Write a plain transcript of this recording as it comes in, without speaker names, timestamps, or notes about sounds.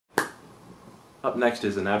Up next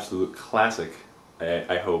is an absolute classic,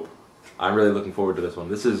 I hope. I'm really looking forward to this one.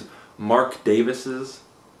 This is Mark Davis's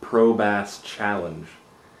Pro Bass Challenge.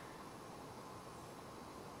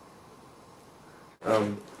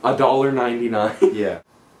 $1.99. Yeah.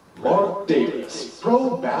 Mark Davis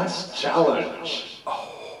Pro Bass Challenge.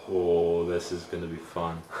 Oh, this is gonna be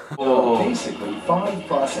fun. Oh. Basically 5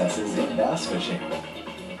 processes in bass fishing.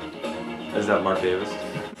 Is that Mark Davis?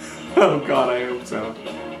 Oh god, I hope so.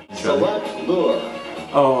 Select lure.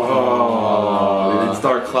 Oh, it's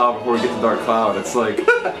Dark Cloud before we get to Dark Cloud. It's like...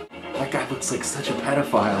 That guy looks like such a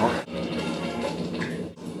pedophile.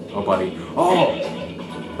 Oh, buddy. Oh!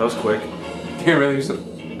 That was quick. Can't really use it.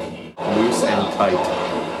 Loose and tight.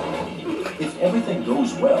 If everything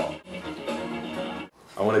goes well.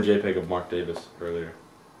 I want a JPEG of Mark Davis earlier.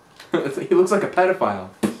 He looks like a pedophile.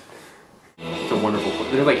 It's a wonderful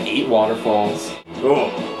place. There's like 8 waterfalls.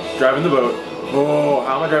 Oh, driving the boat. Oh,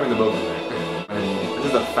 how am I driving the boat from there? This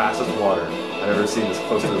is the fastest water I've ever seen this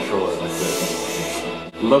close to the shore like this.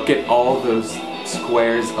 Look at all those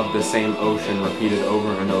squares of the same ocean repeated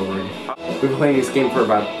over and over again. We've been playing this game for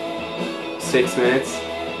about 6 minutes,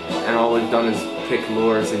 and all we've done is pick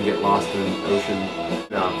lures and get lost in the ocean.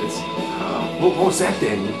 No, it's... What was that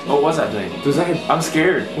thing? What was that thing? Was that... I'm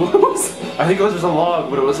scared. What was... I think it was just a log,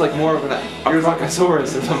 but it was like more of a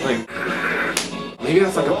Crocosaurus or something. Maybe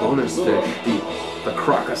that's like a bonus fish. The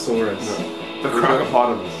Crocosaurus. The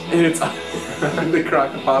Crocopotamus. And it's the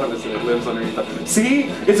Crocopotamus, and it lives underneath the...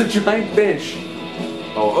 See? It's a giant fish.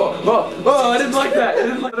 Oh, I didn't like that. I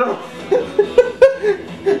didn't like that.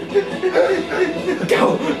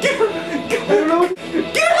 Go! Get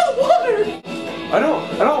out of the water! I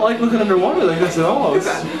don't like looking underwater like this at all. That's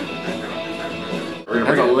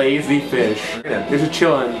a lazy fish. They're just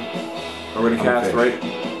chilling. We're gonna cast right.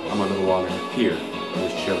 I'm under the water. Here.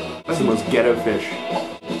 Just chilling. That's the most ghetto fish.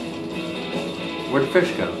 Where'd the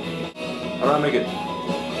fish go? How do I make it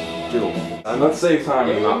jiggle? Let's save time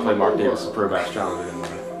and not play Mark Davis' Pro Bass Challenge anymore.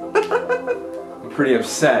 I'm pretty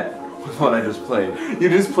upset with what I just played. You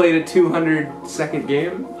just played a 200-second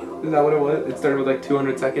game? Is that what it was? It started with like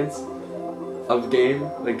 200 seconds of game?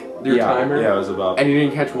 Like your timer? Yeah, it was about... And you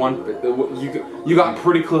didn't catch one... You got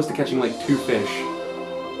pretty close to catching like 2 fish.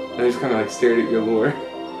 And I just kind of like stared at your lure.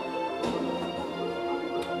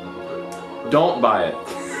 Don't buy it.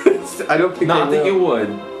 I don't think Not that you would,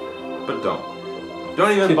 but don't.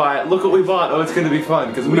 Don't even buy it. Look what we bought. Oh, it's gonna be fun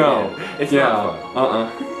because we did. It's not fun.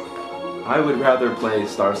 I would rather play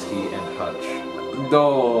Starsky and Hutch.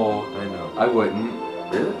 No, I know. I wouldn't.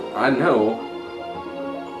 Really? I know.